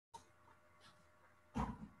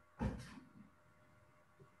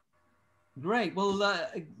Great. Well,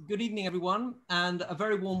 good evening, everyone, and a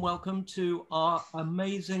very warm welcome to our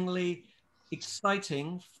amazingly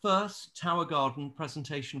exciting first Tower Garden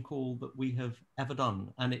presentation call that we have ever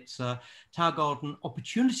done. And it's a Tower Garden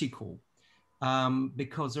opportunity call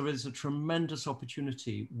because there is a tremendous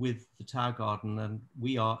opportunity with the Tower Garden, and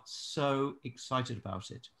we are so excited about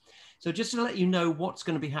it. So just to let you know what's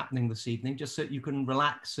going to be happening this evening, just so you can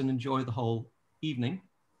relax and enjoy the whole evening,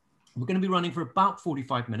 we're going to be running for about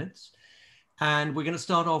 45 minutes. And we're going to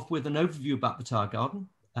start off with an overview about the Tower Garden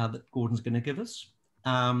that Gordon's going to give us.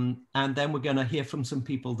 And then we're going to hear from some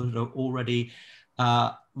people that are already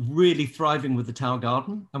really thriving with the Tower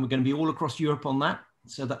Garden. And we're going to be all across Europe on that.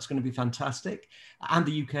 So that's going to be fantastic. And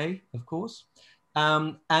the UK, of course.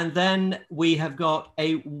 And then we have got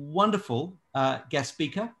a wonderful guest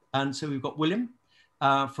speaker. And so we've got William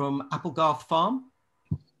from Applegarth Farm,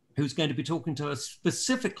 who's going to be talking to us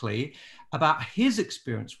specifically about his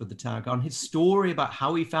experience with the Tower Garden, his story about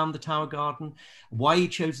how he found the Tower Garden, why he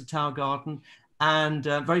chose the Tower Garden, and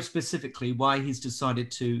very specifically why he's decided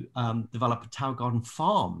to develop a Tower Garden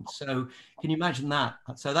farm. So can you imagine that?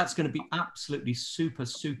 So that's going to be absolutely super,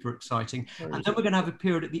 super exciting. And then we're going to have a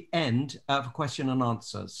period at the end for question and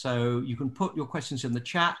answer. So you can put your questions in the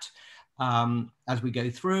chat as we go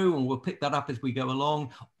through, and we'll pick that up as we go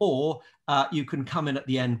along, or you can come in at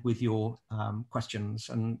the end with your questions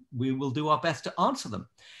and we will do our best to answer them.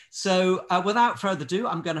 So without further ado,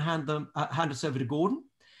 I'm going to hand us over to Gordon,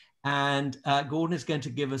 and Gordon is going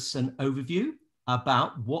to give us an overview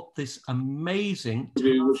about what this amazing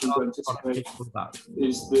which I'm going to anticipate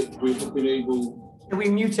is that we have been able. Can we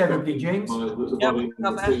mute everybody, James?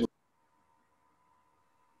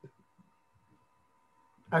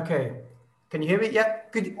 Okay, can you hear me? Yeah,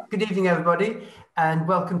 good evening, everybody, and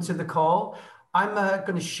welcome to the call. I'm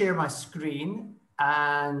going to share my screen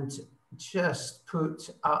and just put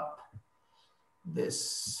up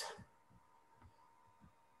this.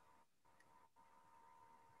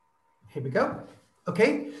 Here we go.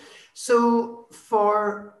 Okay, so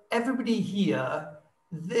for everybody here,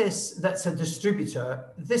 that's a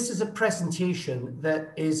distributor, this is a presentation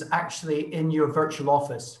that is actually in your virtual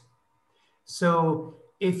office. So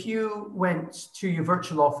if you went to your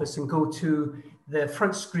virtual office and go to the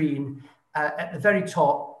front screen, at the very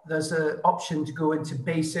top, there's an option to go into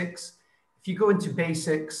basics. If you go into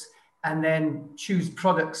basics and then choose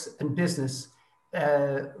products and business,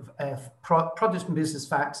 products and business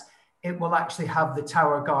facts, it will actually have the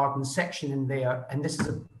Tower Garden section in there. And this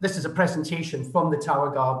is a presentation from the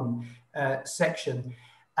Tower Garden section.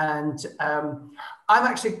 And I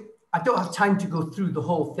don't have time to go through the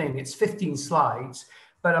whole thing. It's 15 slides.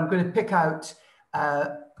 But I'm going to pick out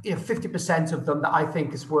 50% of them that I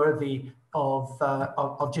think is worthy of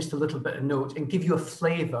just a little bit of note and give you a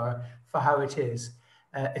flavour for how it is,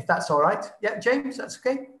 if that's all right. Yeah, James, that's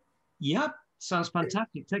okay? Yeah, sounds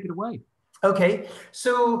fantastic. Take it away. Okay,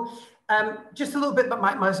 so just a little bit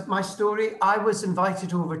about my story. I was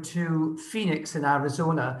invited over to Phoenix in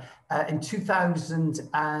Arizona in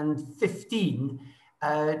 2015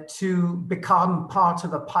 to become part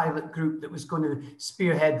of a pilot group that was going to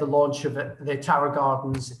spearhead the launch of the Tower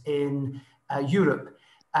Gardens in Europe.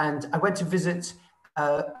 And I went to visit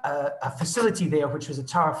a facility there, which was a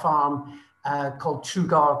tower farm called True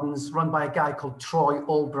Gardens, run by a guy called Troy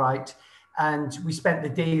Albright. And we spent the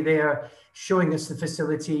day there showing us the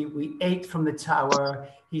facility. We ate from the tower.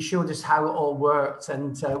 He showed us how it all worked,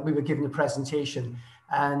 and we were given a presentation.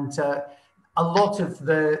 And a lot of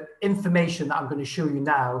the information that I'm going to show you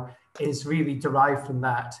now is really derived from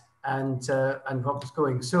that and what was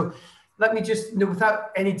going. So let me just,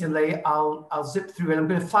 without any delay, I'll zip through, and I'm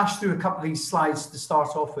going to flash through a couple of these slides to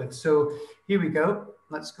start off with. So here we go.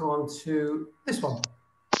 Let's go on to this one.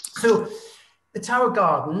 So the Tower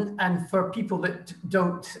Garden, and for people that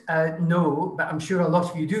don't know, but I'm sure a lot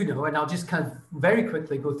of you do know, and I'll just kind of very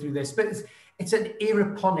quickly go through this, but it's an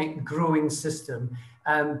aeroponic growing system.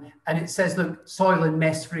 And it says, look, soil and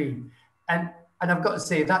mess free. And I've got to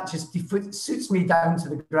say, that just suits me down to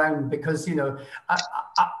the ground because, you know,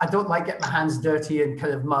 I don't like getting my hands dirty and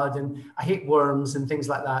kind of mud, and I hate worms and things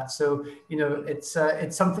like that. So, you know, it's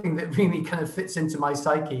something that really kind of fits into my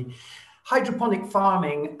psyche. Hydroponic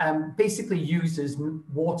farming basically uses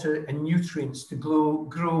water and nutrients to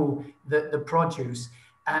grow the produce.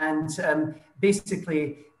 And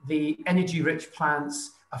basically, the energy-rich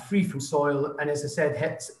plants are free from soil, and as I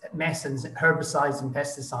said, mesons, herbicides and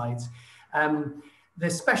pesticides. The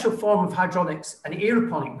special form of hydroponics and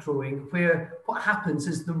aeroponic growing, where what happens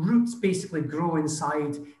is the roots basically grow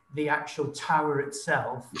inside the actual tower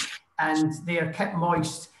itself, and they are kept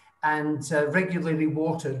moist and regularly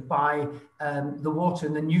watered by the water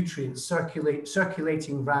and the nutrients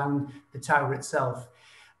circulating around the tower itself.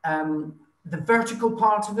 The vertical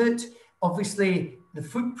part of it, obviously the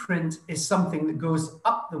footprint is something that goes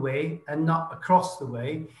up the way and not across the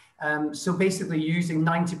way. So basically using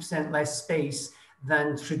 90% less space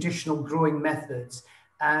than traditional growing methods.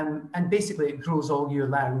 And basically it grows all year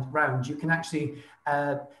round. You can actually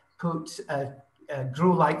put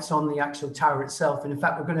grow lights on the actual tower itself. And in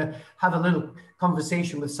fact, we're going to have a little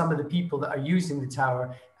conversation with some of the people that are using the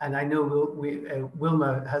tower. And I know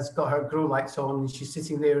Wilma has got her grow lights on, and she's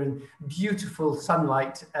sitting there in beautiful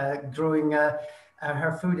sunlight, growing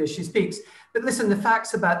her food as she speaks. But listen, the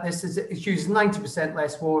facts about this is it uses 90%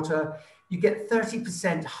 less water. You get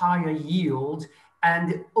 30% higher yield,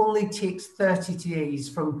 and it only takes 30 days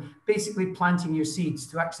from basically planting your seeds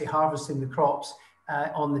to actually harvesting the crops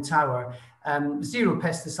on the tower. 0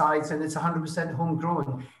 pesticides, and it's 100%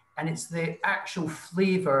 homegrown. And it's the actual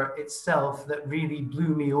flavor itself that really blew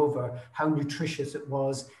me over, how nutritious it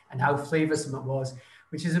was and how flavorsome it was,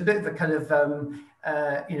 which is a bit of a kind of,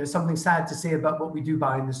 you know, something sad to say about what we do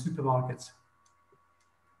buy in the supermarkets.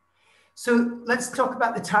 So let's talk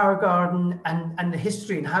about the tower garden and the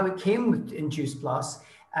history and how it came in Juice Plus.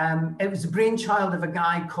 It was the brainchild of a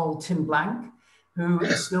guy called Tim Blank, who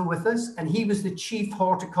is still with us, and he was the chief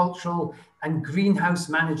horticultural and greenhouse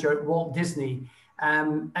manager at Walt Disney.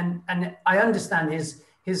 And I understand his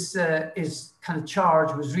kind of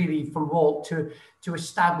charge was really from Walt to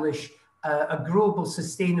establish a global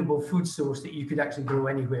sustainable food source that you could actually grow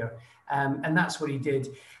anywhere, and that's what he did.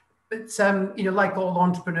 But you know, like all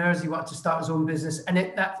entrepreneurs, he wanted to start his own business, and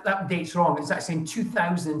that date's wrong. It's actually in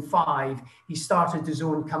 2005 he started his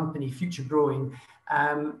own company, Future Growing,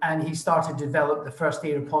 and he started to develop the first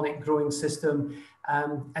aeroponic growing system,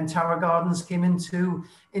 and Tower Gardens came into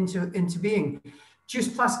being. Juice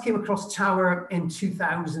Plus came across Tower in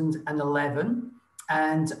 2011,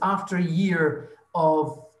 and after a year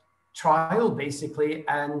of trial, basically,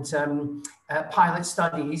 and pilot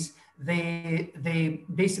studies, they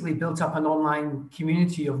basically built up an online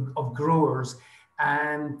community of growers.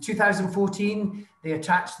 And 2014, they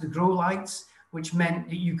attached the grow lights, which meant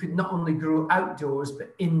that you could not only grow outdoors,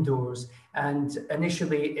 but indoors. And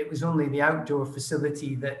initially, it was only the outdoor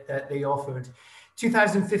facility that they offered.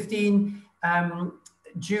 2015,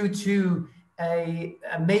 due to an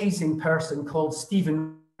amazing person called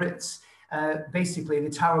Stephen Ritz, basically the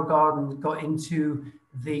Tower Garden got into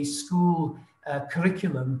the school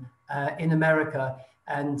curriculum in America.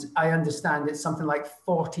 And I understand it's something like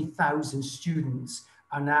 40,000 students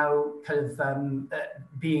are now kind of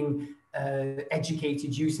being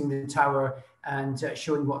educated using the tower and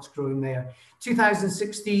showing what's growing there.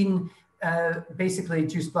 2016, basically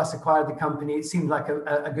Juice Plus acquired the company. It seemed like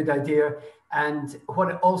a good idea. And what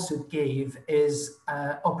it also gave is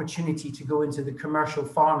opportunity to go into the commercial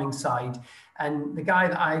farming side. And the guy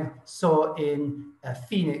that I saw in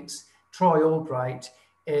Phoenix, Troy Albright,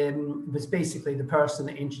 was basically the person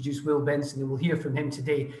that introduced Will Benson, and we'll hear from him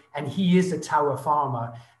today. And he is a tower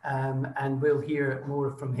farmer, and we'll hear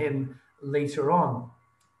more from him later on.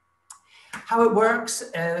 How it works,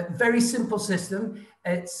 very simple system.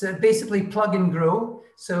 It's basically plug and grow.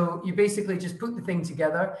 So you basically just put the thing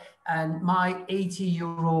together, and my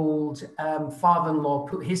 80-year-old father-in-law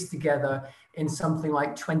put his together in something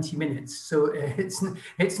like 20 minutes. So it's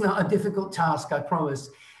not a difficult task, I promise.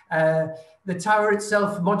 The tower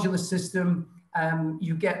itself, modular system,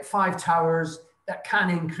 you get 5 towers that can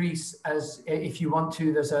increase as if you want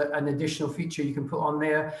to. There's an additional feature you can put on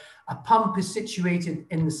there. A pump is situated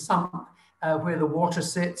in the sump where the water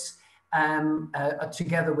sits,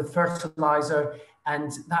 together with fertilizer,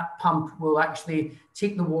 and that pump will actually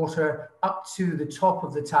take the water up to the top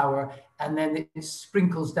of the tower, and then it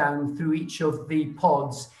sprinkles down through each of the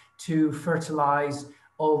pods to fertilize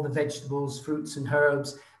all the vegetables, fruits and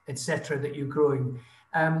herbs, etc. that you're growing.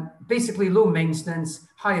 Basically low maintenance,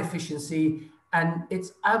 high efficiency, and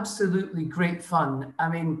it's absolutely great fun. I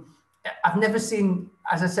mean, I've never seen,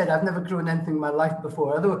 as I said, I've never grown anything in my life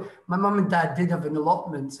before, although my mum and dad did have an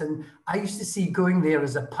allotment, and I used to see going there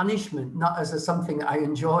as a punishment, not as something I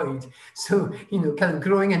enjoyed. So, you know, kind of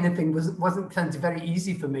growing anything wasn't kind of very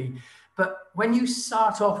easy for me. But when you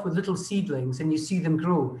start off with little seedlings and you see them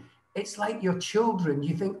grow, it's like your children.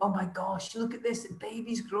 You think, oh my gosh, look at this, the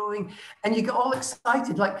baby's growing. And you get all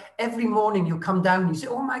excited. Like every morning you'll come down and you say,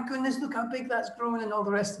 oh my goodness, look how big that's growing and all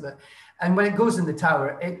the rest of it. And when it goes in the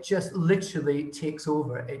tower, it just literally takes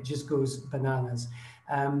over. It just goes bananas.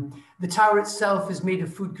 The tower itself is made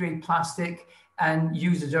of food grade plastic and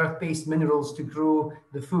uses earth-based minerals to grow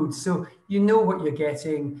the food. So you know what you're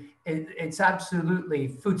getting. it's absolutely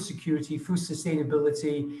food security, food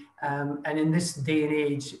sustainability, and in this day and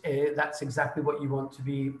age, that's exactly what you want to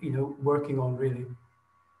be, working on, really.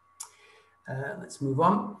 Let's move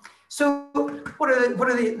on. So what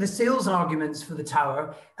are the sales arguments for the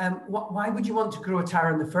tower? Why would you want to grow a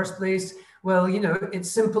tower in the first place? Well, it's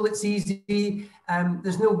simple, it's easy.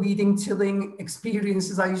 There's no weeding, tilling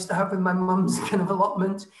experiences I used to have with my mum's kind of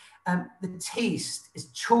allotment. The taste is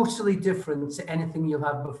totally different to anything you'll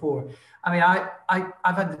have before. I mean,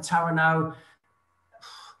 I've had the tower now,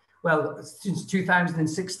 well, since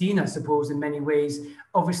 2016, I suppose, in many ways,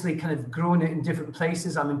 obviously kind of grown it in different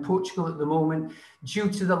places. I'm in Portugal at the moment. Due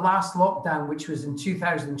to the last lockdown, which was in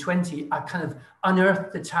 2020, I kind of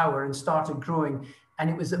unearthed the tower and started growing. And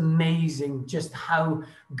it was amazing just how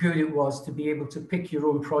good it was to be able to pick your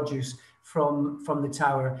own produce from the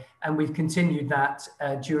tower. And we've continued that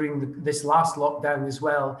during this last lockdown as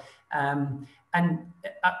well. And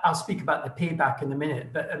I'll speak about the payback in a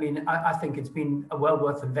minute, but I mean, I think it's been a well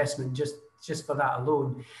worth investment just for that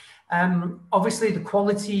alone. Obviously, the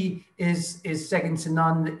quality is second to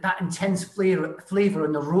none. That intense flavor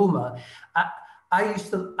and aroma.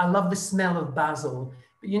 I love the smell of basil,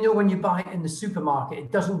 but when you buy it in the supermarket,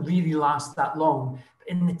 it doesn't really last that long.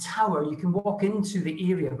 In the tower, you can walk into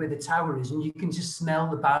the area where the tower is and you can just smell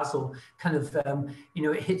the basil kind of,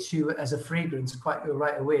 it hits you as a fragrance quite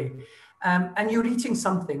right away. And you're eating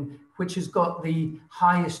something which has got the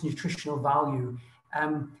highest nutritional value.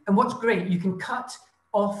 And what's great, you can cut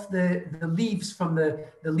off the leaves from the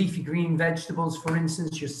leafy green vegetables, for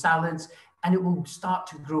instance, your salads, and it will start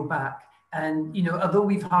to grow back. And, although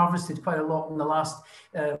we've harvested quite a lot in the last,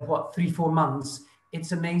 3-4 months,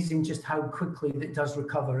 it's amazing just how quickly it does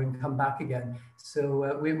recover and come back again.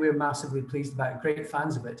 So we're massively pleased about it, great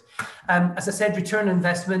fans of it. As I said, return on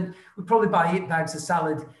investment, we probably buy 8 bags of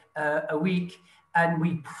salad a week, and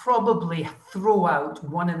we probably throw out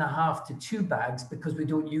 1.5 to 2 bags because we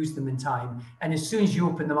don't use them in time. And as soon as you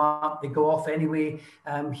open them up, they go off anyway.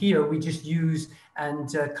 Here we just use and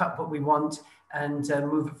cut what we want and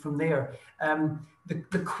move it from there.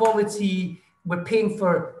 The quality, we're paying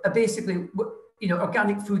for basically,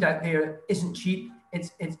 organic food out there isn't cheap.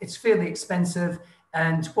 It's fairly expensive.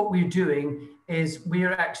 And what we're doing is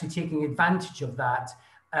we're actually taking advantage of that.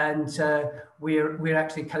 And we're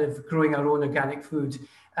actually kind of growing our own organic food.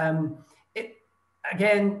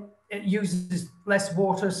 It uses less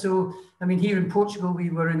water. So, I mean, here in Portugal, we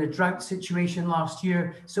were in a drought situation last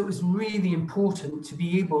year. So it was really important to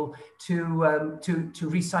be able to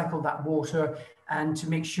recycle that water and to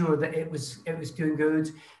make sure that it was doing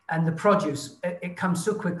good. And the produce, it comes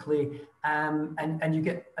so quickly, and you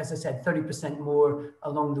get, as I said, 30% more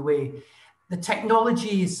along the way. The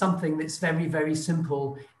technology is something that's very, very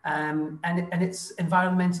simple, and it's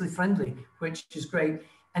environmentally friendly, which is great.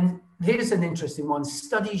 And here's an interesting one.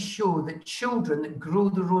 Studies show that children that grow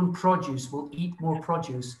their own produce will eat more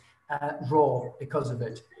produce raw because of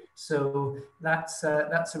it. So that's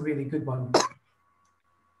a really good one.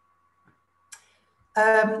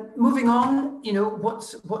 Moving on,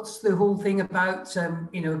 what's the whole thing about,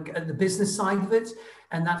 the business side of it?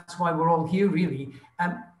 And that's why we're all here, really.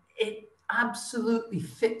 It absolutely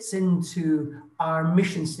fits into our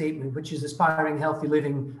mission statement, which is aspiring healthy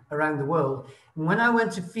living around the world. And when I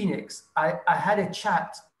went to Phoenix, I had a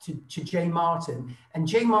chat to Jay Martin, and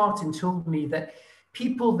Jay Martin told me that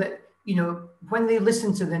people that, when they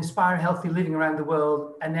listen to the Inspire Healthy Living around the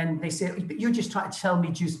world, and then they say, but you're just trying to tell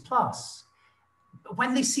me Juice Plus. But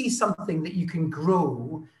when they see something that you can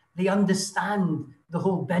grow, they understand the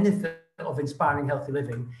whole benefit of inspiring healthy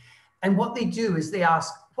living. And what they do is they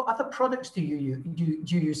ask, what other products do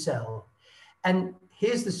you sell? And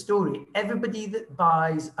here's the story. Everybody that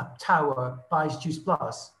buys a tower buys Juice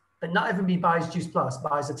Plus, but not everybody buys Juice Plus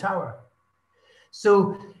buys a tower.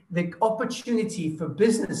 So the opportunity for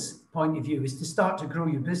business point of view is to start to grow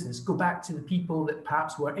your business. Go back to the people that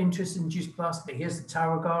perhaps were interested in Juice Plus, but here's the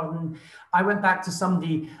tower garden. I went back to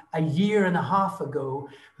somebody 1.5 years ago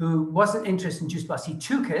who wasn't interested in Juice Plus. He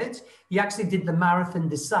took it. He actually did the Marathon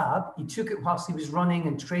des Sables. He took it whilst he was running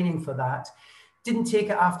and training for that. Didn't take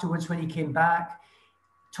it afterwards when he came back.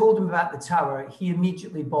 Told him about the tower. He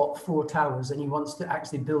immediately bought 4 towers, and he wants to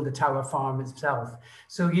actually build a tower farm himself.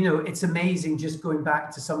 So, it's amazing just going back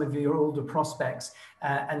to some of your older prospects.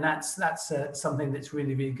 And that's something that's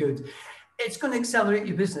really, really good. It's going to accelerate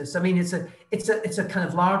your business. I mean, it's a kind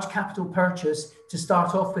of large capital purchase to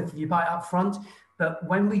start off with if you buy it up front. But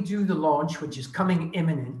when we do the launch, which is coming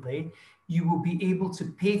imminently, you will be able to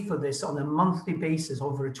pay for this on a monthly basis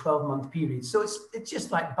over a 12-month period. So it's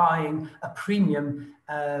just like buying a premium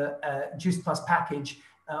Juice Plus package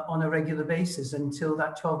on a regular basis until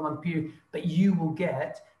that 12-month period. But you will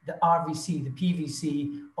get the RVC, the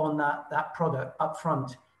PVC on that product up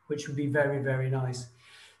front, which would be very, very nice.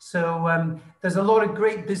 So there's a lot of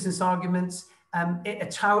great business arguments. It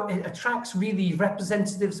attracts really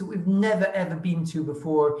representatives that we've never ever been to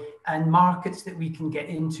before, and markets that we can get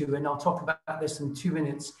into. And I'll talk about this in 2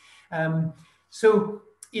 minutes. So,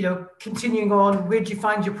 you know, continuing on, where do you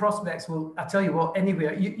find your prospects? Well, I'll tell you what,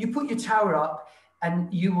 anywhere. You put your tower up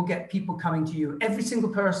and you will get people coming to you. Every single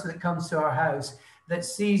person that comes to our house that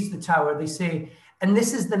sees the tower, they say, and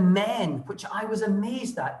this is the men, which I was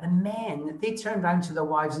amazed at, the men, they turn around to their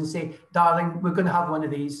wives and say, darling, we're going to have one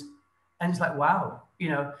of these. And it's like, wow, you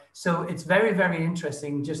know, so it's very, very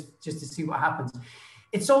interesting just to see what happens.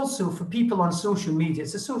 It's also for people on social media.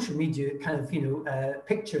 It's a social media kind of, you know,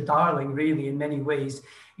 picture darling, really, in many ways,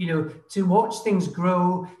 you know, to watch things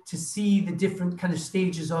grow, to see the different kind of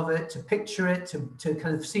stages of it, to picture it, to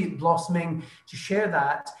kind of see it blossoming, to share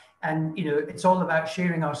that. And, you know, it's all about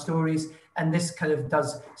sharing our stories. And this kind of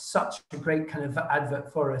does such a great kind of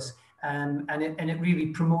advert for us. And it really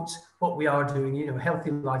promotes what we are doing, you know,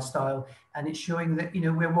 healthy lifestyle, and it's showing that, you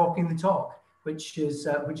know, we're walking the talk, which is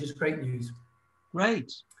great news.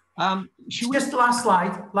 Great. Just the last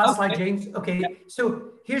slide, slide, James. Okay, yeah. So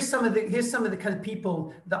here's some of the kind of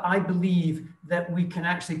people that I believe that we can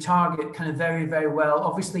actually target kind of very, very well.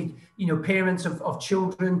 Obviously, you know, parents of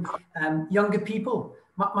children, younger people.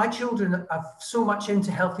 My children are so much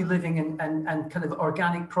into healthy living and kind of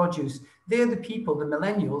organic produce. They're the people, the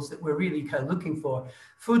millennials, that we're really kind of looking for.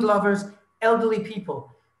 Food lovers, elderly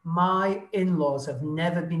people. My in-laws have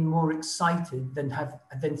never been more excited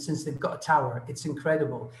than since they've got a tower. It's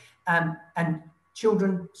incredible. And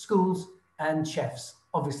children, schools, and chefs,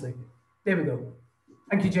 obviously. There we go.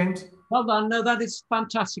 Thank you, James. Well done. No, that is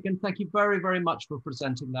fantastic. And thank you very, very much for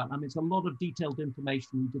presenting that. I mean, it's a lot of detailed information.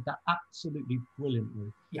 You did that absolutely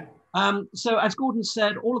brilliantly. Yeah. So as Gordon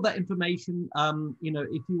said, all of that information, you know,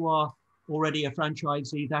 if you are already a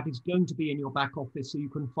franchisee, that is going to be in your back office. So you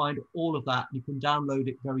can find all of that. You can download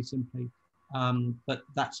it very simply. But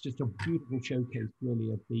that's just a beautiful showcase,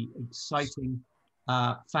 really, of the exciting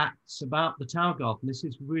facts about the Tower Garden. This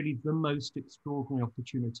is really the most extraordinary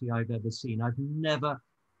opportunity I've ever seen. I've never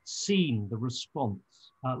seen the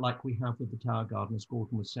response like we have with the Tower Garden. As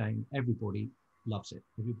Gordon was saying, everybody loves it.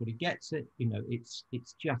 Everybody gets it. You know, it's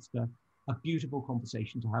just a beautiful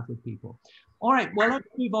conversation to have with people. All right, well, let's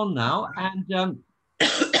move on now. And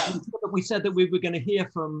we said that we were going to hear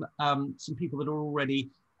from some people that are already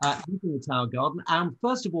using the Tower Garden. And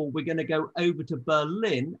first of all, we're going to go over to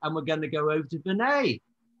Berlin, and we're going to go over to Viney.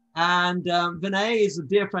 And Viney is a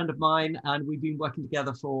dear friend of mine, and we've been working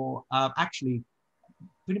together for actually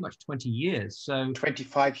pretty much 20 years. So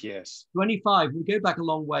 25 years. 25. We go back a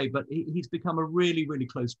long way, but he's become a really, really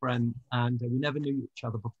close friend. And we never knew each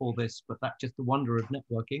other before this, but that's just the wonder of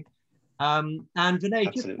networking. And Viney,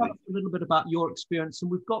 just tell us a little bit about your experience. And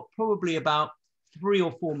we've got probably about 3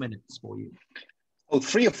 or 4 minutes for you. Oh,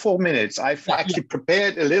 3 or 4 minutes. I've actually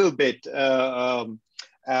prepared a little bit, a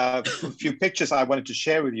few pictures I wanted to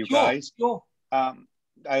share with you guys. Sure.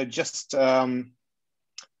 I just,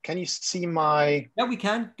 can you see my... Yeah, we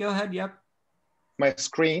can. Go ahead, yeah. My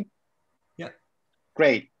screen? Yeah.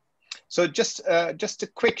 Great. So just a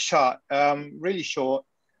quick shot, really short.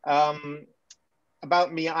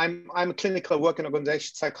 About me, I'm a clinical work and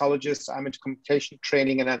organization psychologist. I'm into communication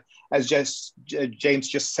training. And as James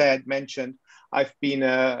just mentioned, I've been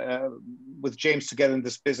with James together in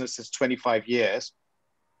this business since 25 years.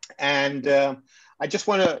 And I just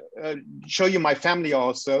want to show you my family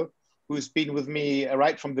also, who's been with me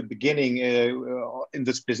right from the beginning in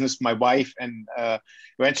this business, my wife, and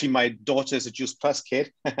eventually my daughter is a Juice Plus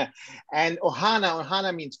kid. And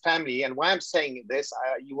Ohana means family. And why I'm saying this,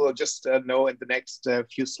 you will just know in the next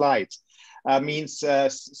few slides, means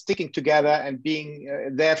sticking together and being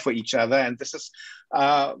there for each other. And this is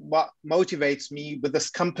what motivates me with this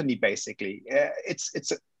company, basically.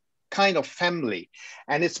 It's a kind of family,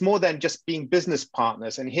 and it's more than just being business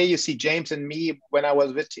partners. And here you see James and me when I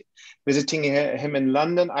was visiting him in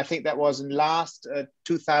London. I think that was in last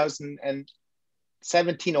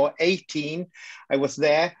 2017 or 18. I was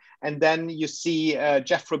there. And then you see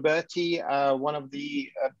Jeff Roberti, one of the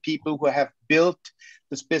people who have built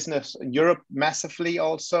this business in Europe massively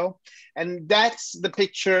also. And that's the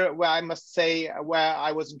picture where I must say, where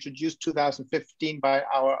I was introduced 2015 by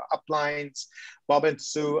our uplines, Bob and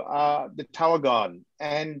Sue, the Tower Garden.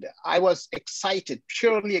 And I was excited,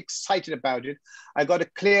 purely excited about it. I got a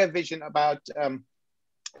clear vision about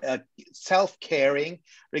self-caring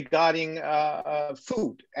regarding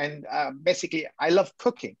food. And basically, I love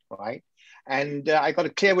cooking, right? And I got a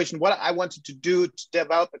clear vision what I wanted to do to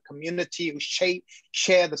develop a community who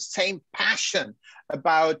share the same passion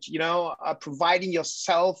about, providing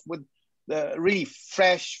yourself with the really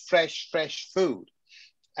fresh food.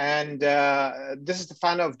 And this is the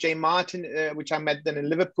founder of J. Martin, which I met then in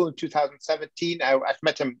Liverpool in 2017. I've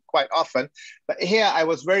met him quite often. But here I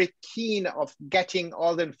was very keen of getting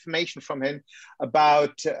all the information from him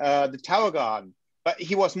about the Tower Garden. But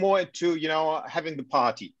he was more into, having the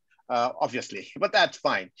party, obviously. But that's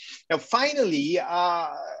fine. Now, finally,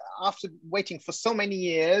 after waiting for so many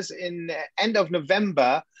years, in end of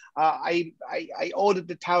November, I ordered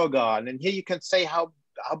the Tower Garden. And here you can say how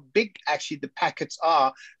big actually the packets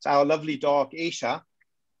are. It's our lovely dog, Aisha.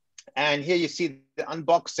 And here you see the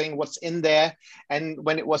unboxing, what's in there. And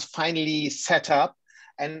when it was finally set up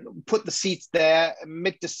and put the seeds there,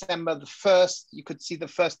 mid-December, the 1st, you could see the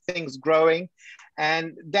first things growing.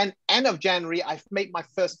 And then end of January, I've made my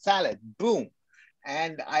first salad, boom.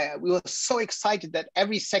 And we were so excited that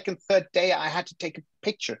every second, third day I had to take a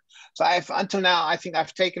picture. So until now, I think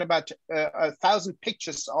I've taken about 1,000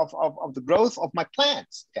 pictures of the growth of my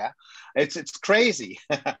plants. Yeah, it's crazy.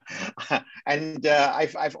 And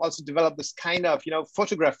I've also developed this kind of,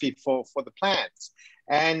 photography for the plants.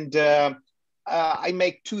 And I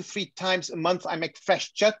make 2-3 times a month. I make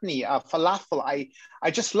fresh chutney, falafel.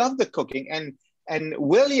 I just love the cooking. And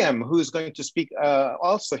William, who's going to speak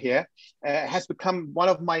also here, has become one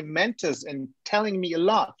of my mentors in telling me a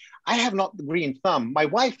lot. I have not the green thumb. My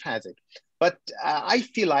wife has it. But I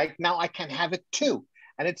feel like now I can have it too.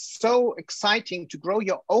 And it's so exciting to grow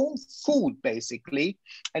your own food, basically,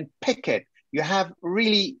 and pick it. You have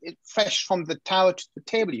really fresh from the tower to the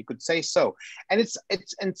table, you could say so. And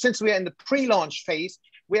and since we are in the pre-launch phase,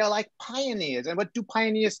 we are like pioneers. And what do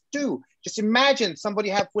pioneers do? Just imagine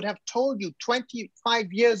somebody would have told you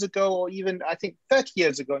 25 years ago, or even I think 30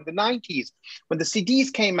 years ago in the 90s, when the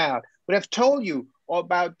CDs came out, would have told you all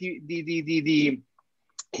about the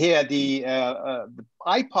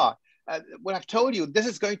iPod. Would have told you this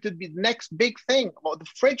is going to be the next big thing, or the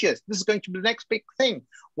fridges. This is going to be the next big thing.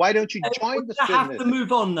 Why don't you join this business? We have to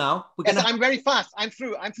move on now. I'm very fast. I'm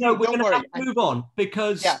through. No, we're going to have to move on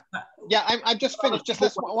because I'm just finished. Just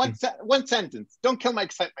one sentence. Don't kill my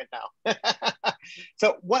excitement now.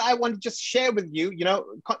 So what I want to just share with you,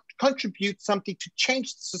 contribute something to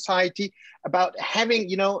change society about having,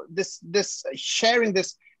 this sharing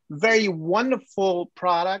this very wonderful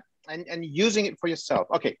product. And using it for yourself.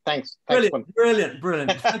 Okay, thanks. Brilliant.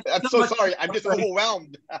 I'm so sorry. I'm just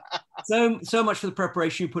overwhelmed. so much for the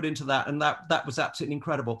preparation you put into that, and that was absolutely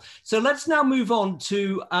incredible. So let's now move on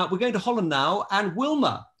to we're going to Holland now, and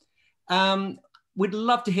Wilma. We'd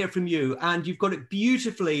love to hear from you, and you've got it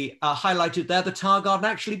beautifully highlighted there. The Tower Garden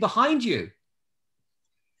actually behind you.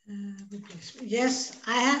 Yes,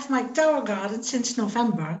 I have my Tower Garden since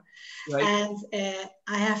November. Right. And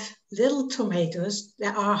I have little tomatoes. They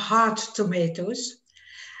are hard tomatoes.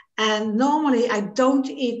 And normally I don't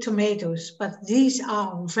eat tomatoes, but these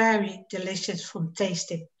are very delicious from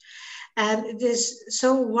tasting. And it is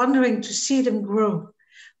so wondering to see them grow.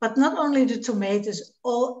 But not only the tomatoes,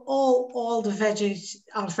 all the veggies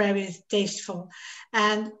are very tasteful.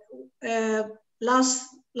 And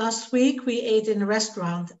last week we ate in a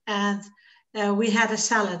restaurant and we had a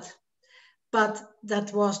salad. But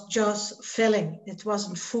that was just filling. It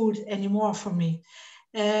wasn't food anymore for me.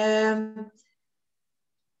 The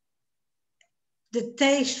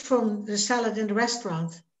taste from the salad in the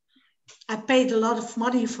restaurant, I paid a lot of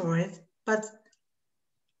money for it, but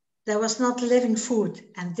there was not living food.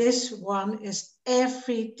 And this one is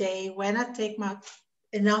every day when I take my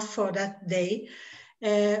enough for that day,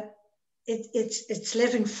 it's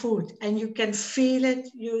living food, and you can feel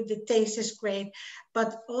it. The taste is great,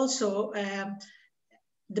 but also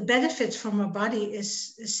the benefits from our body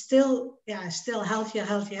is still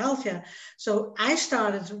healthier. So I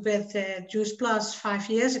started with Juice Plus 5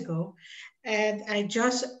 years ago, and I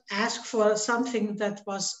just asked for something that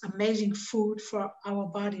was amazing food for our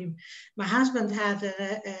body. My husband had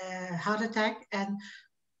a heart attack, and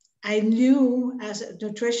I knew as a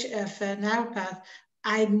naturopath,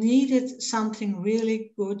 I needed something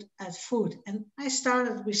really good at food. And we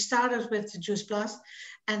started with the Juice Plus,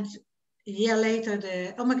 and a year later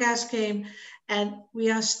the Omegas came, and we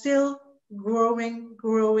are still growing,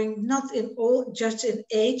 not just in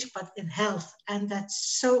age, but in health. And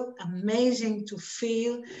that's so amazing to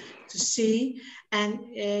feel, to see.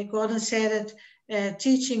 And Gordon said that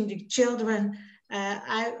teaching the children,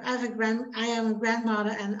 I am a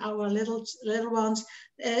grandmother, and our little ones,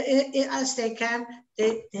 as they can,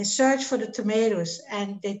 they search for the tomatoes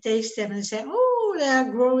and they taste them and say, oh,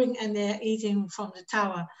 they're growing and they're eating from the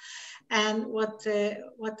tower. And what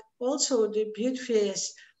also the beauty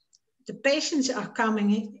is, the patients are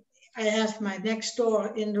coming in. I have my next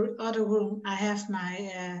door in the other room. I have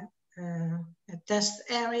my test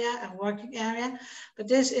area and working area, but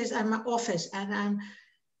this is my office, and I'm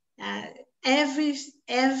every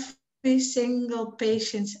single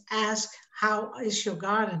patient asks, how is your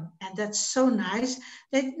garden? And that's so nice.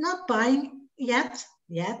 They're not buying yet,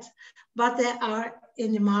 but they are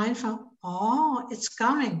in the mind from, oh, it's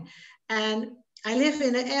coming. And I live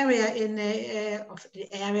in an area in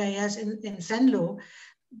Venlo.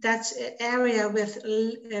 That's an area with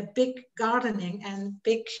big gardening and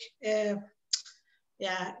big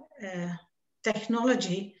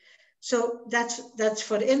technology. So that's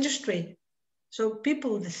for the industry. So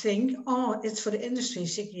people think, oh, it's for the industry.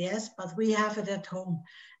 Yes, but we have it at home.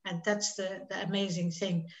 And that's the amazing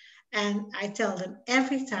thing. And I tell them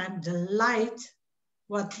every time, the light,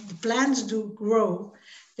 what the plants do grow,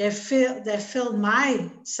 they fill my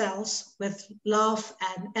cells with love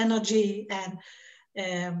and energy and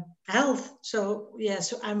health. So yeah,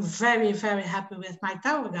 so I'm very, very happy with my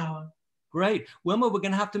tower garden. Great. Wilma, we're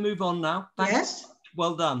going to have to move on now. Thanks. Yes.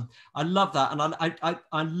 Well done. I love that. And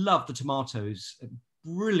I love the tomatoes.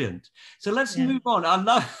 Brilliant. So let's move on. I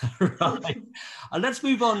love, right. And let's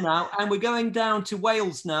move on now. And we're going down to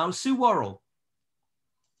Wales now. Sue Worrell.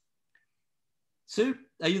 Sue,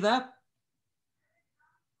 are you there?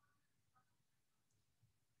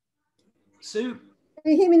 Sue?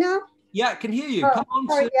 Can you hear me now? Yeah, I can hear you. Oh, come on,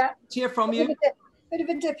 sorry, Sue. yeah. Let's hear from you. Bit of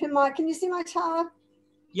a dip in my, can you see my tower?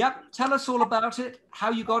 Yep, tell us all about it, how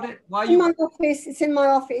you got it, why you... In my office, it's in my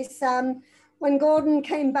office. When Gordon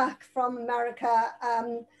came back from America,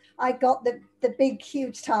 I got the big,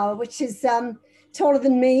 huge tower, which is taller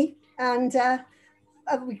than me. And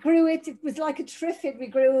we grew it, it was like a triffid. We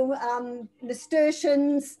grew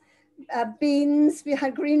nasturtiums, beans, we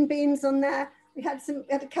had green beans on there. We had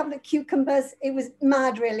a couple of cucumbers. It was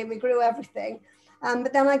mad, really. We grew everything.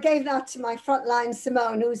 But then I gave that to my frontline,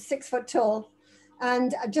 Simone, who's 6 foot tall.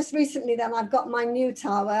 And just recently then I've got my new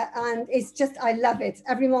tower, and it's just, I love it.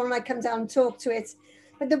 Every morning I come down and talk to it.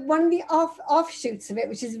 But one of the offshoots of it,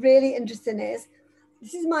 which is really interesting, is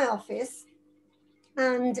this is my office,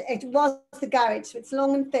 and it was the garage, so it's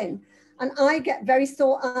long and thin. And I get very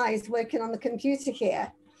sore eyes working on the computer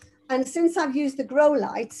here. And since I've used the grow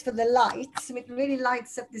lights for the lights, so it really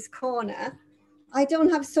lights up this corner, I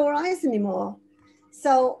don't have sore eyes anymore.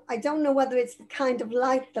 So I don't know whether it's the kind of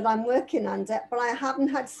light that I'm working under, but I haven't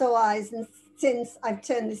had sore eyes since I've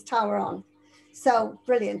turned this tower on. So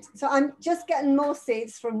brilliant. So I'm just getting more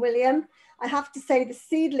seeds from William. I have to say the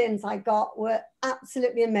seedlings I got were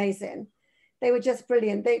absolutely amazing. They were just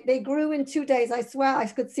brilliant. They grew in 2 days. I swear I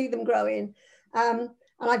could see them growing. And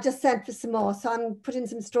I just sent for some more. So I'm putting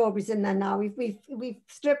some strawberries in there now. We've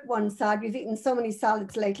stripped one side. We've eaten so many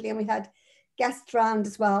salads lately, and we had guests round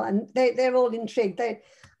as well, and they're all intrigued.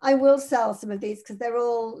 I will sell some of these because they're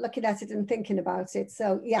all looking at it and thinking about it.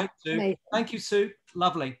 So yeah, thank you, Sue.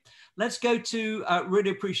 Lovely. Let's go to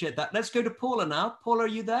really appreciate that. Let's go to Paula now. Paula, are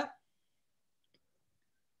you there?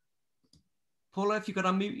 Paula, if you could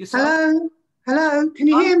unmute yourself. Hello, can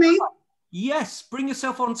you hear me? Yes, bring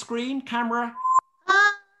yourself on screen, camera.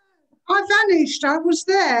 I vanished. I was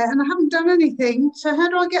there and I haven't done anything. So how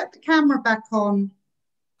do I get the camera back on?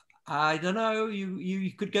 I don't know.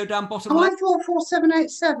 You could go down bottom Am left. I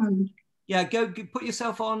 44787? Yeah, go put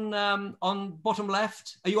yourself on bottom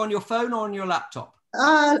left. Are you on your phone or on your laptop?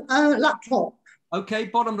 Laptop. Okay,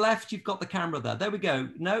 bottom left. You've got the camera there. There we go.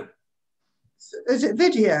 No. Is it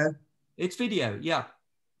video? It's video. Yeah.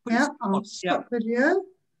 I'll stop video.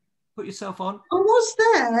 Put yourself on. I was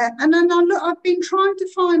there, and then I've been trying to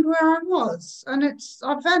find where I was, and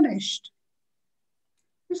I've vanished.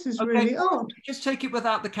 This is really odd. Just take it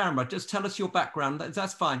without the camera. Just tell us your background.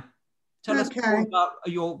 That's fine. Tell us more about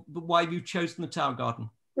why you've chosen the Tower Garden.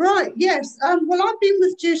 Right, yes. Well, I've been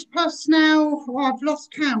with Juice Plus now, I've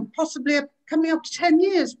lost count, possibly coming up to 10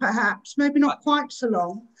 years perhaps, maybe not quite so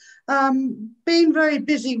long. Been very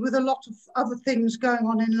busy with a lot of other things going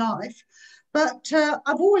on in life. But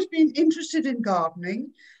I've always been interested in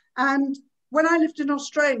gardening, and when I lived in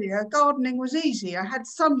Australia, gardening was easy. I had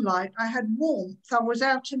sunlight, I had warmth, I was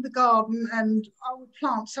out in the garden and I would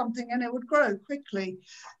plant something and it would grow quickly.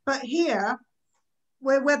 But here,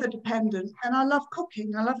 we're weather dependent, and I love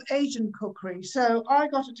cooking. I love Asian cookery. So I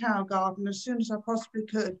got a tower garden as soon as I possibly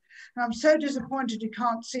could. And I'm so disappointed you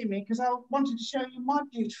can't see me because I wanted to show you my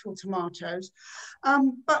beautiful tomatoes.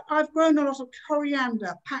 But I've grown a lot of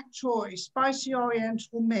coriander, pak choy, spicy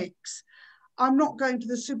oriental mix. I'm not going to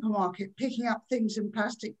the supermarket, picking up things in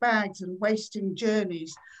plastic bags and wasting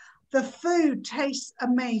journeys. The food tastes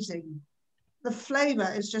amazing. The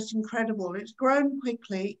flavour is just incredible. It's grown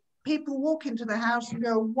quickly. People walk into the house and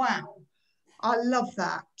go, wow, I love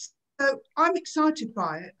that. So I'm excited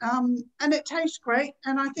by it. And it tastes great.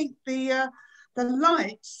 And I think the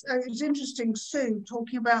lights, it's interesting, Sue,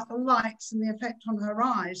 talking about the lights and the effect on her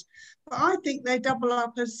eyes. But I think they double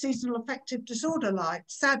up as seasonal affective disorder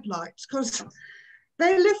lights, sad lights, because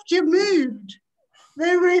they lift your mood.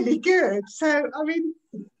 They're really good. So, I mean,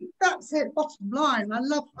 that's it, bottom line. I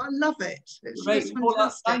love it. It's just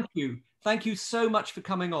fantastic. Thank you. Thank you so much for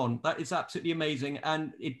coming on. That is absolutely amazing.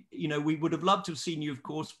 And we would have loved to have seen you, of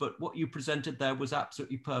course, but what you presented there was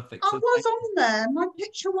absolutely perfect. I was on there. My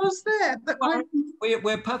picture was there, but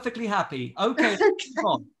we're perfectly happy. Okay. Okay.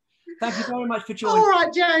 Thank you very much for joining. All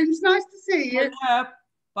right, James. Nice to see you. Take care.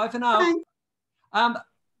 Bye for now. Thanks.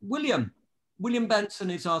 William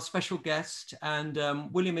Benson is our special guest, and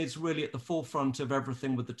William is really at the forefront of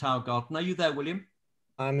everything with the Tower Garden. Are you there, William?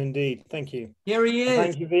 I'm indeed. Thank you. Here he is. And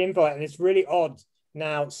thank you for the invite. And it's really odd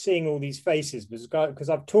now seeing all these faces because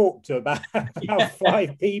I've talked to about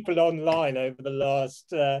 5 people online over the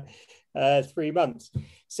last 3 months.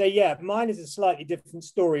 So yeah, mine is a slightly different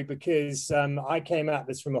story because I came at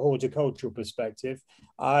this from a horticultural perspective.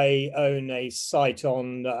 I own a site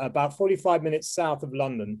on about 45 minutes south of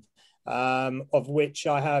London, of which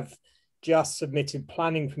I have just submitted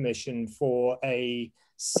planning permission for a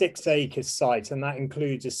 6-acre site, and that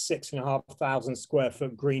includes a 6,500 square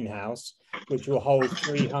foot greenhouse, which will hold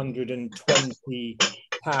 320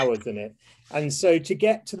 towers in it. And so to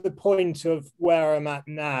get to the point of where I'm at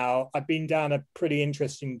now, I've been down a pretty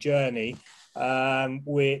interesting journey,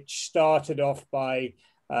 which started off by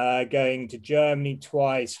going to Germany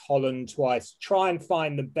twice, Holland twice, try and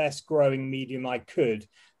find the best growing medium I could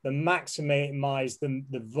that maximize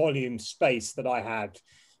the volume space that I had,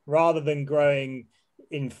 rather than growing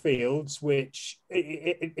in fields, which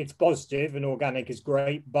it's positive and organic is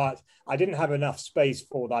great, but I didn't have enough space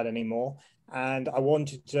for that anymore. And I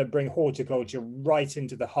wanted to bring horticulture right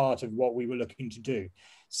into the heart of what we were looking to do.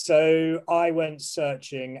 So I went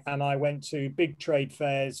searching, and I went to big trade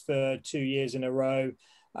fairs for 2 years in a row.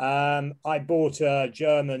 I bought a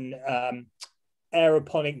German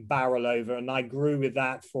aeroponic barrel over, and I grew with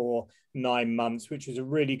that for 9 months, which was a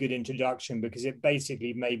really good introduction because it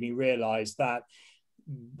basically made me realize that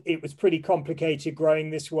it was pretty complicated growing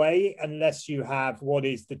this way unless you have what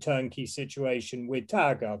is the turnkey situation with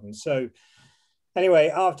tower gardens. So anyway,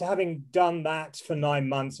 after having done that for 9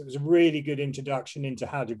 months, it was a really good introduction into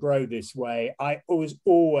how to grow this way. I was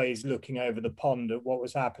always looking over the pond at what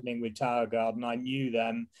was happening with Tower Garden. I knew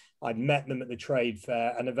them, I'd met them at the trade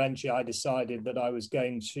fair, and eventually I decided that I was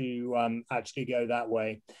going to actually go that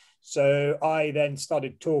way. So I then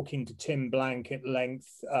started talking to Tim Blank at length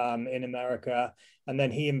in America, and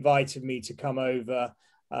then he invited me to come over,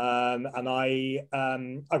 and I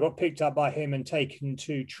got picked up by him and taken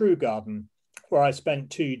to True Garden, where I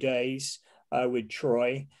spent 2 days with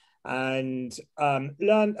Troy and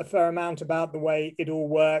learned a fair amount about the way it all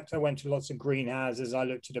worked. I went to lots of greenhouses. I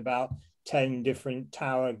looked at about 10 different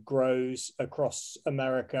tower grows across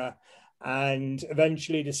America, and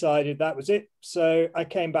eventually decided that was it. So I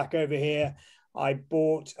came back over here. I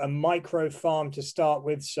bought a micro farm to start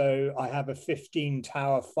with. So I have a 15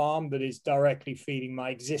 tower farm that is directly feeding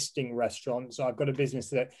my existing restaurant. So I've got a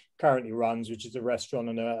business that currently runs, which is a restaurant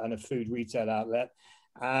and a food retail outlet.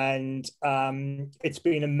 And it's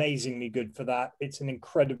been amazingly good for that. It's an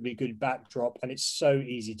incredibly good backdrop, and it's so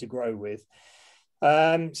easy to grow with.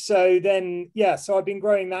 So I've been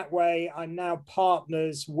growing that way. I'm now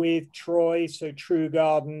partners with Troy, so True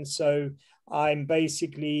Garden. So I'm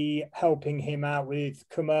basically helping him out with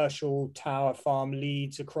commercial tower farm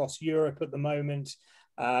leads across Europe at the moment.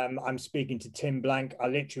 I'm speaking to Tim Blank. I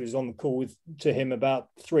literally was on the call to him about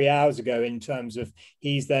 3 hours ago, in terms of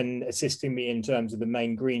he's then assisting me in terms of the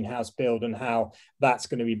main greenhouse build and how that's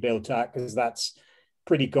going to be built out, because that's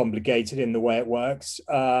pretty complicated in the way it works.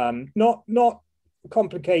 Not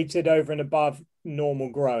complicated over and above normal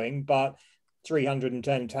growing, but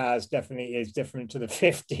 310 towers definitely is different to the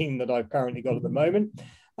 15 that I've currently got at the moment.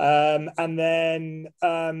 And then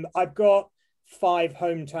I've got 5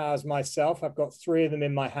 home towers myself. I've got 3 of them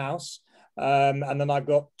in my house, and then I've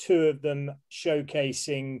got 2 of them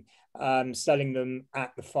showcasing, selling them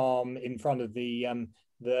at the farm in front of the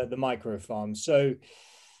micro farm. So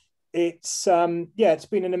it's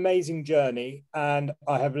been an amazing journey, and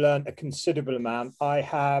I have learned a considerable amount. I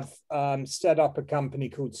have set up a company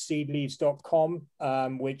called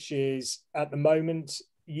seedleaves.com, which is at the moment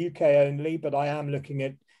UK only, but I am looking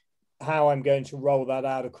at how I'm going to roll that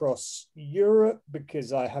out across Europe,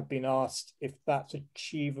 because I have been asked if that's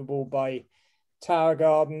achievable by Tower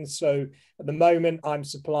Gardens. So at the moment I'm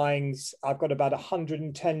supplying, I've got about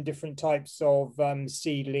 110 different types of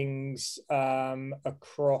seedlings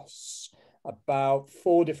across about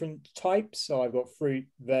 4 different types. So I've got fruit,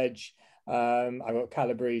 veg, I've got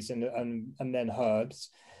Calabres and then herbs.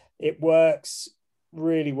 It works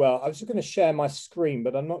really well. I was just going to share my screen,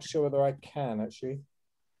 but I'm not sure whether I can actually.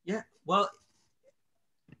 Yeah, well.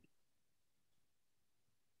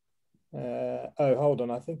 Oh, hold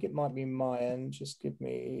on. I think it might be my end. Just give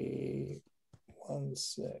me 1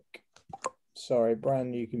 sec. Sorry,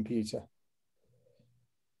 brand new computer.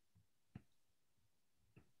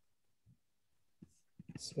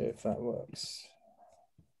 Let's see if that works.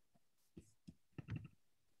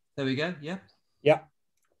 There we go. Yeah. Yeah.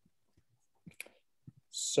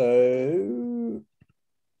 So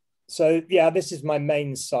yeah, this is my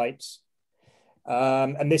main site.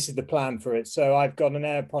 And this is the plan for it. So I've got an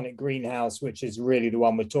aeroponic greenhouse, which is really the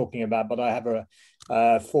one we're talking about, but I have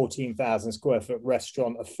a 14,000 square foot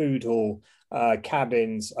restaurant, a food hall,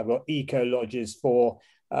 cabins. I've got eco lodges for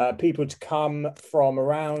people to come from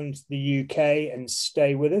around the UK and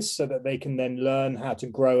stay with us so that they can then learn how to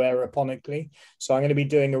grow aeroponically. So I'm going to be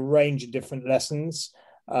doing a range of different lessons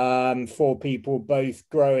for people, both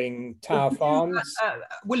growing tower farms.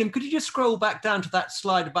 William, could you just scroll back down to that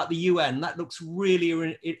slide about the UN? That looks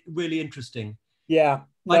really, really interesting. Yeah,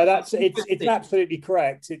 no, it's absolutely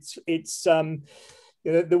correct. It's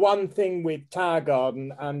the one thing with Tower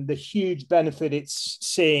Garden and the huge benefit it's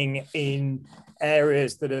seeing in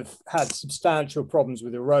areas that have had substantial problems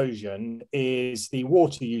with erosion is the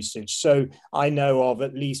water usage. So I know of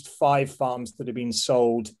at least 5 farms that have been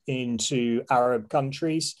sold into Arab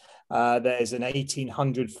countries. There's an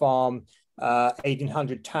 1800 farm,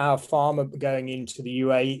 1800 tower farm going into the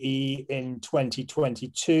UAE in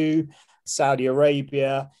 2022, Saudi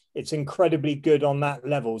Arabia. It's incredibly good on that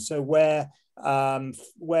level. So where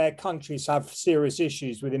countries have serious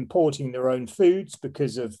issues with importing their own foods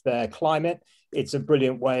because of their climate, it's a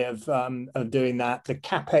brilliant way of doing that. The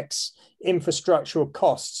capex infrastructural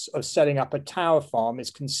costs of setting up a tower farm is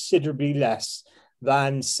considerably less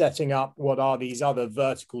than setting up what are these other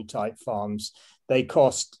vertical type farms. They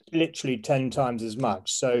cost literally 10 times as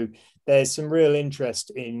much. So there's some real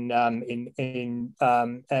interest in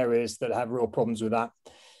areas that have real problems with that.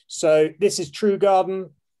 So this is True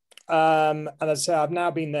Garden. And as I say, I've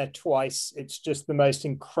now been there twice. It's just the most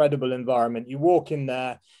incredible environment. You walk in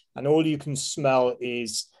there and all you can smell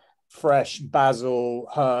is fresh basil,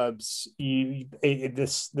 herbs.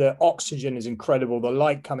 The oxygen is incredible. The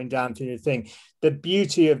light coming down to the thing. The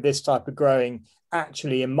beauty of this type of growing,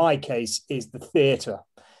 actually, in my case, is the theatre.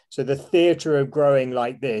 So the theatre of growing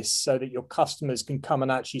like this, so that your customers can come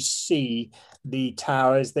and actually see the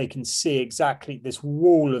towers. They can see exactly this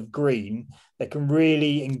wall of green. They can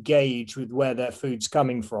really engage with where their food's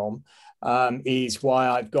coming from, is why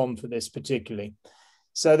I've gone for this particularly.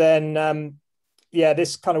 So then, yeah,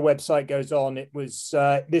 this kind of website goes on. It was,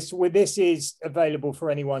 this is available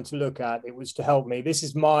for anyone to look at. It was to help me. This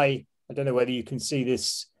is my, I don't know whether you can see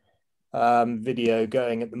this video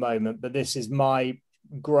going at the moment, but this is my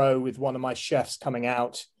grow with one of my chefs coming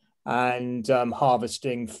out and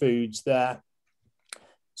harvesting foods there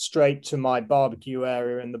straight to my barbecue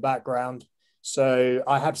area in the background. So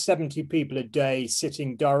I have 70 people a day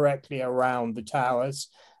sitting directly around the towers,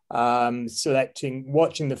 selecting,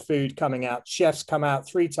 watching the food coming out. Chefs come out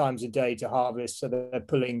 3 times a day to harvest. So they're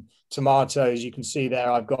pulling tomatoes. You can see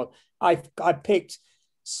there, I picked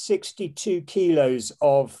 62 kilos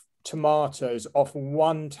of tomatoes off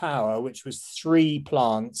one tower, which was 3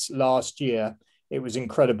 plants last year. It was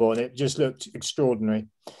incredible and it just looked extraordinary.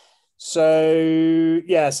 So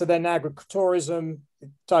yeah, so then agritourism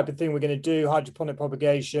type of thing we're going to do, hydroponic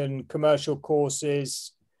propagation, commercial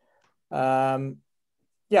courses.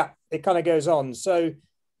 Yeah, it kind of goes on. So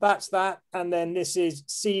that's that. And then this is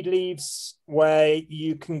Seed Leaves, where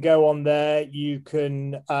you can go on there. You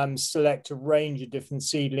can select a range of different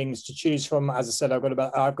seedlings to choose from. As I said,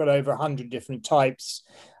 I've got over 100 different types.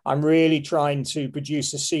 I'm really trying to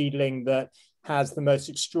produce a seedling that has the most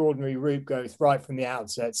extraordinary root growth right from the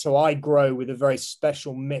outset. So I grow with a very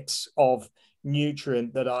special mix of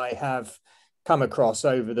nutrient that I have come across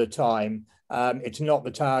over the time. It's not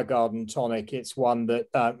the Tower Garden tonic. It's one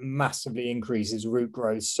that massively increases root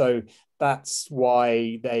growth. So that's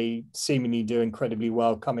why they seemingly do incredibly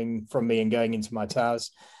well coming from me and going into my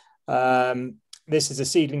towers. This is a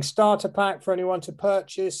seedling starter pack for anyone to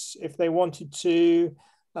purchase if they wanted to.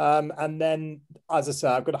 And then, as I say,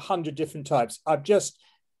 I've got 100 different types. I've just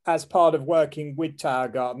as part of working with Tower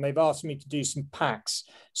Garden, they've asked me to do some packs.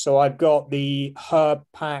 So I've got the herb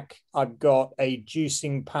pack, I've got a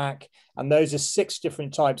juicing pack, and those are 6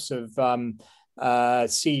 different types of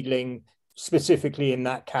seedling specifically in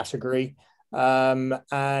that category.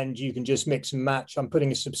 And you can just mix and match. I'm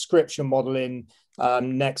putting a subscription model in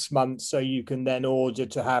next month, so you can then order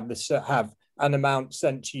to have an amount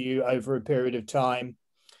sent to you over a period of time.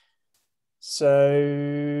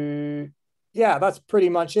 So yeah, that's pretty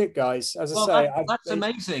much it, guys. As I say, that's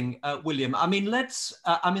amazing, William. I mean, that's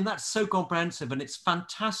so comprehensive, and it's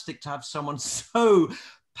fantastic to have someone so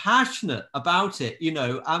passionate about it. You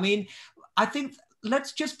know, I mean, I think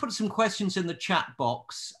let's just put some questions in the chat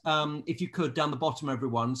box, if you could, down the bottom,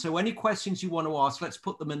 everyone. So any questions you want to ask, let's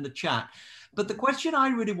put them in the chat. But the question I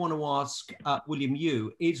really want to ask, William,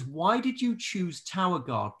 you, is why did you choose Tower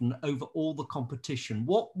Garden over all the competition?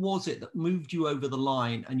 What was it that moved you over the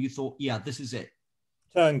line and you thought, yeah, this is it?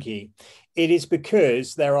 Turnkey. It is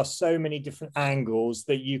because there are so many different angles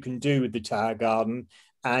that you can do with the Tower Garden,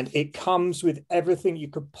 and it comes with everything you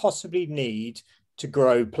could possibly need to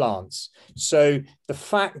grow plants. So the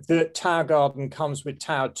fact that Tower Garden comes with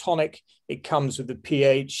Tower Tonic, it comes with the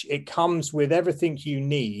pH, it comes with everything you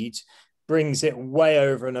need, brings it way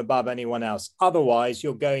over and above anyone else. Otherwise,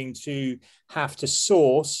 you're going to have to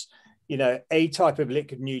source, you know, a type of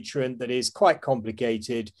liquid nutrient that is quite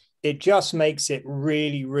complicated. It just makes it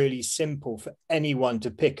really, really simple for anyone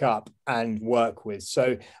to pick up and work with.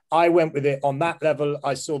 So I went with it on that level.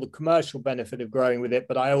 I saw the commercial benefit of growing with it,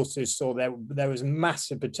 but I also saw there was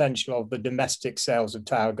massive potential of the domestic sales of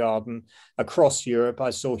Tower Garden across Europe.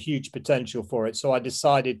 I saw huge potential for it. So I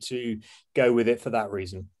decided to go with it for that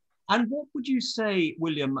reason. And what would you say,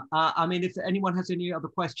 William? I mean, if anyone has any other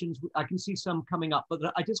questions, I can see some coming up, but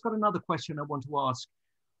I just got another question I want to ask.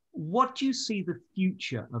 What do you see the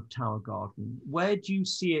future of Tower Garden? Where do you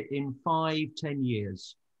see it in 5-10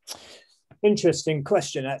 years? Interesting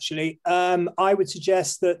question, actually. I would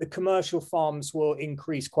suggest that the commercial farms will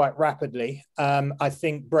increase quite rapidly. I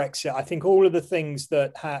think Brexit, I think all of the things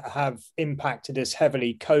that have impacted us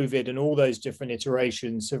heavily, COVID and all those different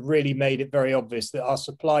iterations, have really made it very obvious that our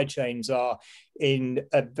supply chains are in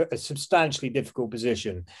a substantially difficult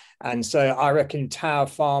position. And so I reckon Tower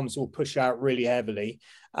Farms will push out really heavily.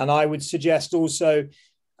 And I would suggest also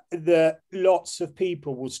that lots of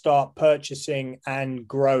people will start purchasing and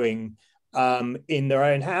growing in their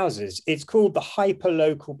own houses. It's called the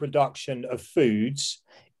hyper-local production of foods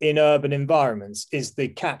in urban environments is the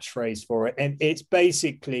catchphrase for it. And it's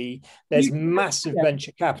basically, there's massive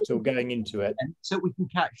venture capital going into it. So we can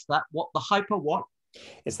catch that. What the hyper what?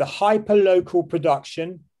 It's the hyper-local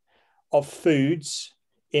production of foods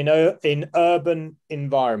in urban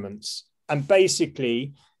environments. And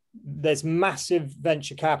basically, there's massive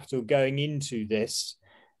venture capital going into this.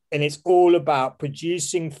 And it's all about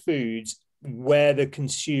producing foods where the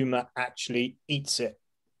consumer actually eats it.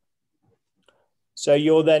 So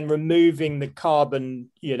you're then removing the carbon,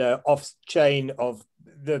 you know, off chain of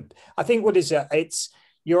the, I think what is it? It's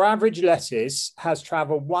your average lettuce has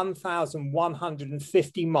traveled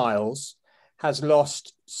 1,150 miles, has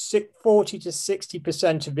lost 40 to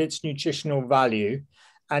 60% of its nutritional value,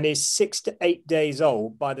 and is 6 to 8 days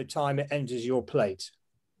old by the time it enters your plate.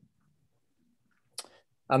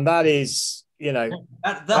 And that is, you know,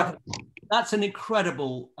 that's an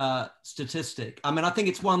incredible statistic. I mean, I think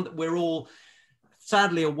it's one that we're all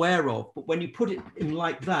sadly aware of, but when you put it in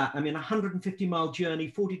like that, I mean, 150-mile journey,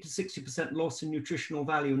 40 to 60% loss in nutritional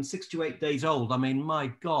value, and 6 to 8 days old. I mean, my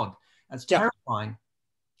God, that's terrifying.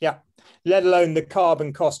 Yeah, let alone the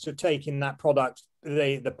carbon cost of taking that product,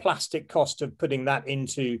 the plastic cost of putting that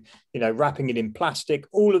into, you know, wrapping it in plastic.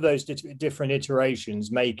 All of those different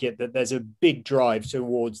iterations make it that there's a big drive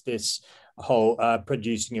towards this whole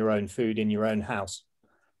producing your own food in your own house.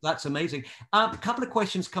 That's amazing. A couple of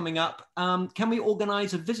questions coming up. Can we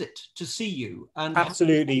organize a visit to see you? And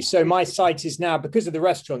absolutely. So my site is now, because of the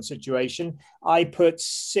restaurant situation, I put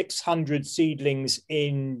 600 seedlings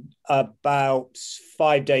in about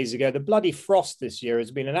 5 days ago. The bloody frost this year has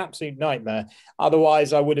been an absolute nightmare.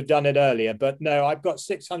 Otherwise, I would have done it earlier. But no, I've got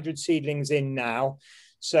 600 seedlings in now.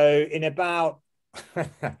 So in about,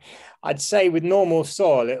 I'd say with normal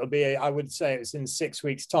soil, it'll be, I would say it's in 6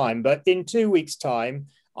 weeks' time. But in 2 weeks' time,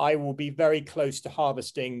 I will be very close to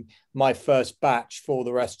harvesting my first batch for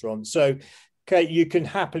the restaurant. So, okay, you can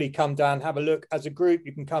happily come down, have a look as a group.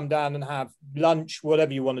 You can come down and have lunch,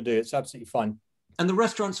 whatever you want to do. It's absolutely fine. And the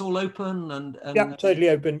restaurant's all open and yeah, totally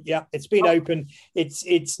open. Yeah, it's been open.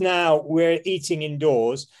 It's now we're eating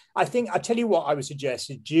indoors. I tell you what I would suggest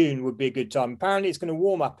is June would be a good time. Apparently it's going to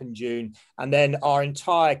warm up in June, and then our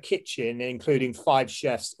entire kitchen, including 5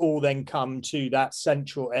 chefs, all then come to that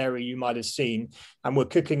central area you might have seen, and we're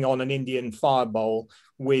cooking on an Indian fire bowl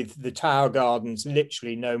with the Tower Gardens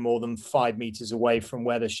literally no more than 5 meters away from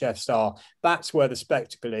where the chefs are. That's where the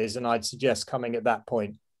spectacle is, and I'd suggest coming at that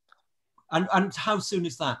point. And how soon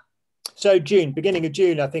is that? So June, beginning of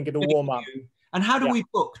June, I think it'll warm up. And how do we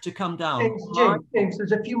book to come down? James,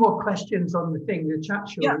 there's a few more questions on the thing, the chat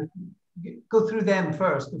show. Yeah. Go through them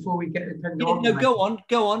first before we get into no, go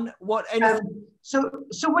on. What? So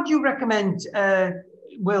what do you recommend,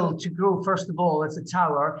 Will, to grow first of all as a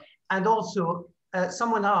tower? And also,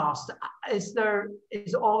 someone asked, is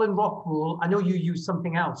all in rock wool? I know you use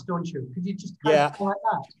something else, don't you? Could you just kind of like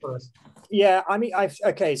that for us? Yeah, I mean,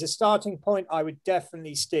 okay, as a starting point, I would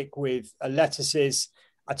definitely stick with lettuces.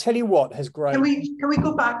 I tell you what has grown. Can we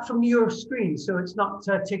go back from your screen so it's not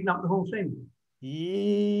taking up the whole thing?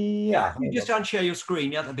 Yeah. You just unshare your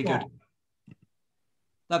screen. Yeah, that'd be good.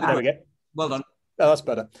 That'd be great. Well done. Oh, that's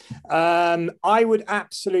better. I would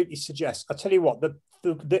absolutely suggest. I tell you what, the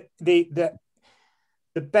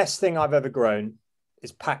best thing I've ever grown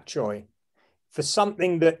is pak choi. For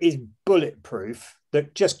something that is bulletproof,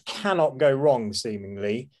 that just cannot go wrong,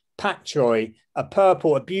 seemingly. Pak choi,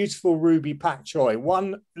 a beautiful ruby pak choi.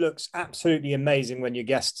 1 looks absolutely amazing when your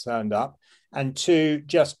guests turned up, and 2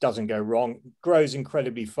 just doesn't go wrong, grows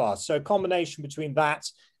incredibly fast. So a combination between that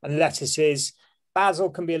and lettuces. Basil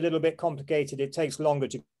can be a little bit complicated. It takes longer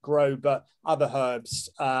to grow, but other herbs.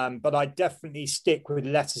 But I definitely stick with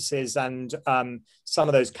lettuces and some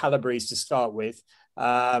of those Calabries to start with.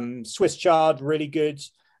 Swiss chard, really good.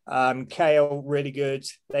 Kale, really good.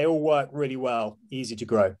 They all work really well, easy to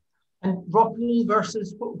grow. And rock wool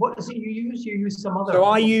versus, what is it you use? You use some other? So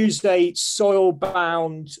I use a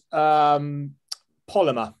soil-bound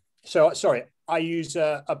polymer. So, sorry, I use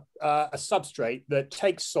a substrate that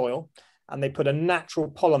takes soil, and they put a natural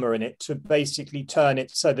polymer in it to basically turn it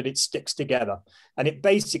so that it sticks together. And it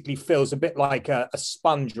basically feels a bit like a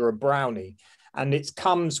sponge or a brownie. And it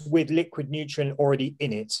comes with liquid nutrient already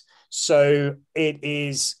in it. So it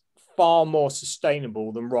is far more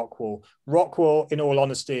sustainable than rock wool. Rock wool, in all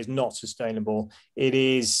honesty, is not sustainable. It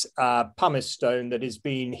is pumice stone that has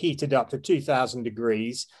been heated up to 2000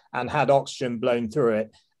 degrees and had oxygen blown through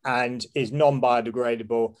it and is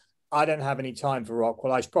non-biodegradable. I don't have any time for rock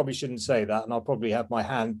wool. I probably shouldn't say that, and I'll probably have my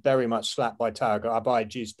hand very much slapped by Tower. I buy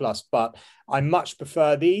Juice Plus, but I much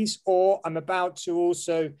prefer these. Or I'm about to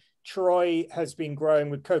also, Troy has been growing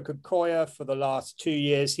with coco coir for the last 2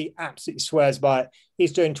 years. He absolutely swears by it.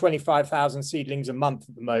 He's doing 25,000 seedlings a month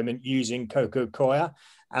at the moment using coco coir.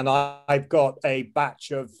 And I've got a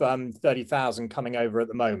batch of 30,000 coming over at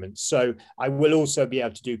the moment. So I will also be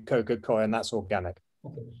able to do coco coir, and that's organic.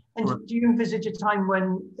 Okay. And do you envisage a time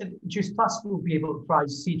when Juice Plus will be able to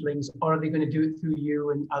prize seedlings, or are they going to do it through you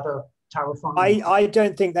and other tower farms? I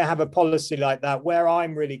don't think they have a policy like that. Where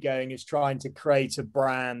I'm really going is trying to create a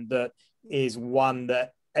brand that is one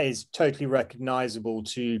that is totally recognizable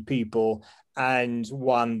to people and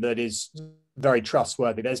one that is very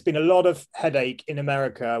trustworthy. There's been a lot of headache in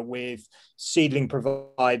America with seedling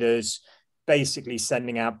providers basically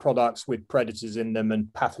sending out products with predators in them and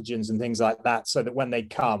pathogens and things like that, so that when they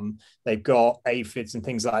come, they've got aphids and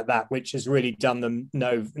things like that, which has really done them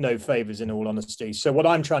no favors, in all honesty. So what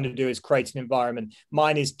I'm trying to do is create an environment.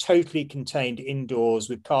 Mine is totally contained indoors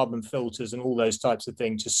with carbon filters and all those types of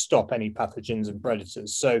things to stop any pathogens and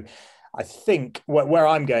predators. So I think where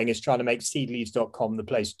I'm going is trying to make seedleaves.com the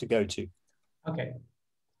place to go to. Okay.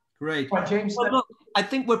 Great. Right, James. Well, look, I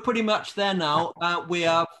think we're pretty much there now. We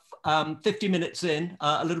are 50 minutes in,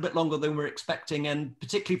 a little bit longer than we're expecting. And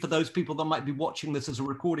particularly for those people that might be watching this as a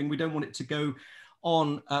recording, we don't want it to go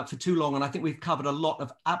on for too long. And I think we've covered a lot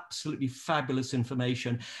of absolutely fabulous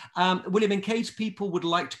information. William, in case people would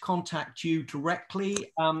like to contact you directly,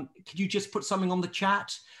 could you just put something on the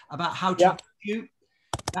chat about how to reach you?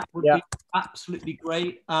 That would be absolutely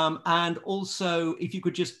great. And also, if you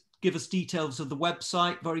could just give us details of the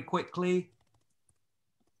website very quickly.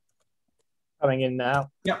 Coming in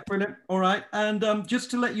now. Yeah, brilliant. All right. And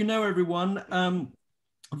just to let you know, everyone,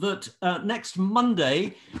 that next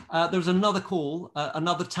Monday, there's another call,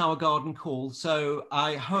 another Tower Garden call. So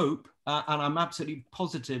I hope, and I'm absolutely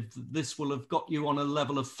positive, that this will have got you on a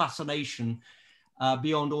level of fascination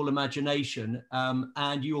beyond all imagination.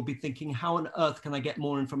 And you will be thinking, how on earth can I get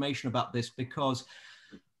more information about this? Because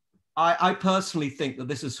I personally think that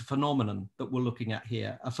this is a phenomenon that we're looking at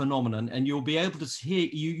here, a phenomenon, and you'll be able to hear,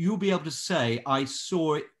 you'll be able to say, I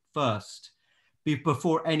saw it first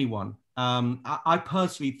before anyone. I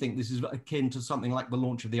personally think this is akin to something like the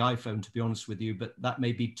launch of the iPhone, to be honest with you, but that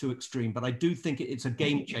may be too extreme. But I do think it's a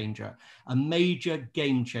game changer, a major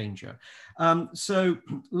game changer. So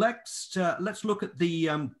let's look at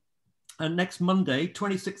the next Monday,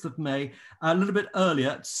 26th of May, a little bit earlier,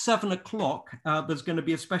 at 7 o'clock. There's going to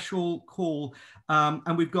be a special call,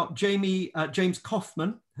 and we've got James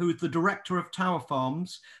Kaufman, who is the director of Tower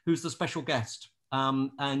Farms, who's the special guest.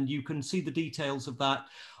 And you can see the details of that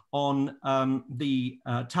on the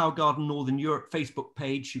Tower Garden Northern Europe Facebook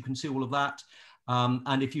page. You can see all of that.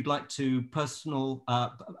 And if you'd like to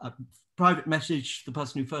private message the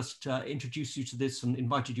person who first introduced you to this and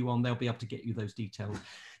invited you on, they'll be able to get you those details.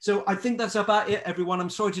 So I think that's about it, everyone. I'm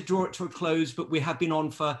sorry to draw it to a close, but we have been on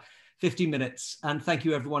for 50 minutes. And thank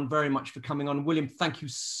you, everyone, very much for coming on. William, thank you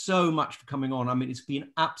so much for coming on. I mean, it's been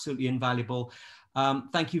absolutely invaluable.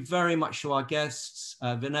 Thank you very much to our guests,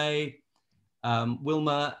 Viney,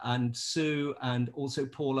 Wilma and Sue, and also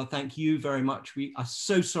Paula. Thank you very much. We are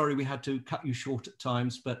so sorry we had to cut you short at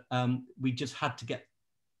times, but we just had to get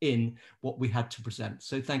in what we had to present.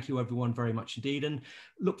 So thank you everyone very much indeed, and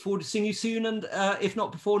look forward to seeing you soon, and if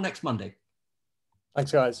not bbefore, next Monday.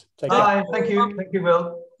 Thanks, guys. Take care. Bye. Thank you. Thank you,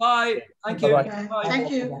 Will. Bye. Thank you. Bye. Thank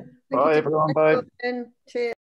you. Bye, everyone. Bye. Cheers.